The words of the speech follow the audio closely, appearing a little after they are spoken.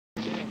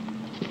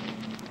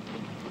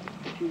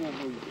shoot on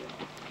those.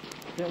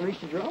 Can it reach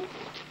the drone?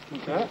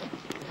 What's that?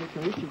 If it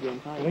can reach the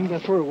drone, I think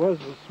that's where it was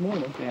this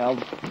morning. Yeah, I'll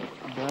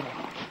bet.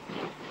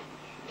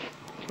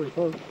 Pretty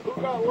close.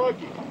 Who got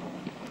lucky?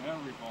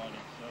 Everybody,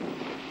 so.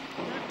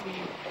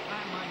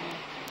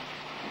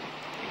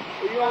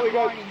 You only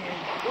got,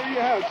 what do you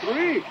have,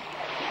 3?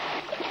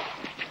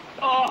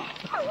 Oh!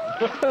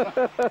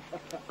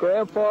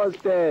 Grandpa's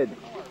dead.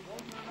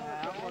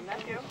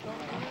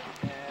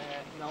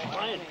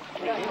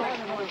 You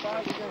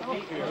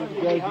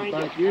guys are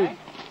back here.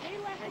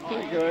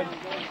 Pretty good.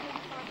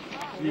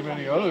 See if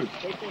any others.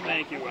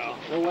 Thank you, Al.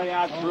 We're way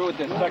out through with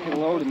the second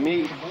load of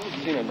meat.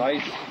 Seen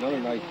another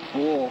nice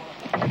bull.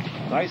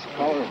 Nice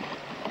color.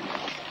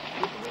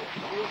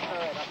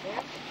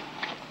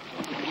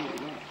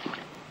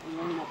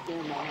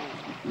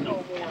 No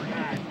more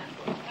than.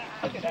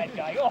 Look at that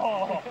guy.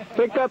 Oh!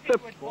 Pick up the.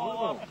 Would fall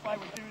off if I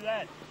would do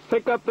that.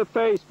 Pick up the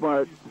face,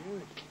 Mark.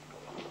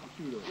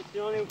 It's the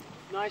only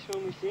nice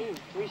one we've seen.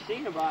 We've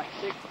seen about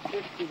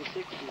 50 to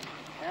 60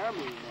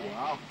 caribou there.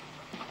 Wow.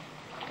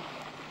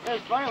 It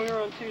was funny, we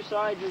were on two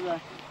sides of a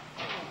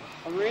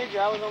ridge.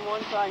 I was on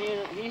one side,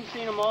 he's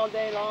seen them all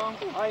day long.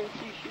 I didn't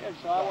see shit,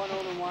 so I went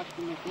over and watched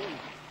them with him.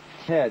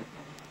 Head.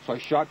 So I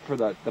shot for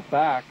the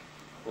back,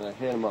 and I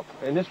hit him up.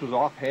 And this was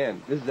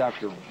offhand. This is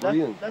after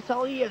breathing. That's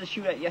all he had to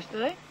shoot at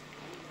yesterday.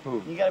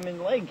 Who? You got him in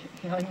the leg,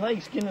 hind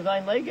leg, skinned his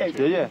hind leg out.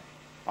 Did you?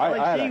 All I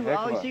had a heck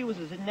I of a... see was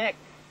his neck.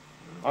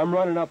 I'm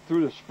running up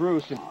through the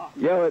spruce and...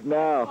 Yell it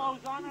now.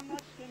 Clothes on, I'm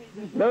not skinny.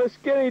 No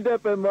skinny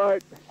dipping,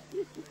 Mark.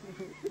 He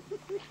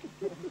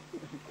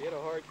had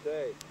a hard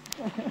day.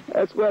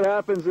 That's what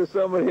happens to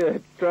somebody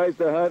that tries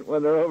to hunt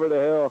when they're over the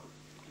hill.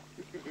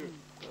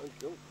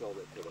 Don't sell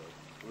that today.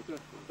 What's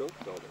that? Don't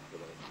sell that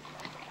today.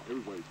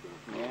 Everybody's going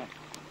to. Yeah.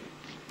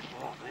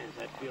 Oh, man, does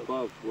that feel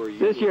Above where you...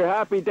 This your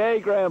happy day,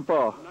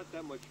 Grandpa? Not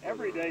that much...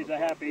 Every day's a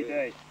happy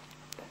day.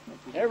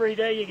 Every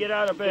day you get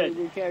out of Where bed.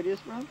 did you carry this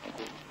from?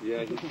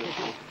 Yeah, he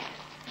said...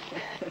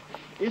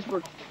 It's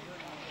for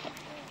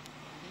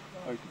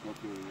I used to go up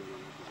there the other day.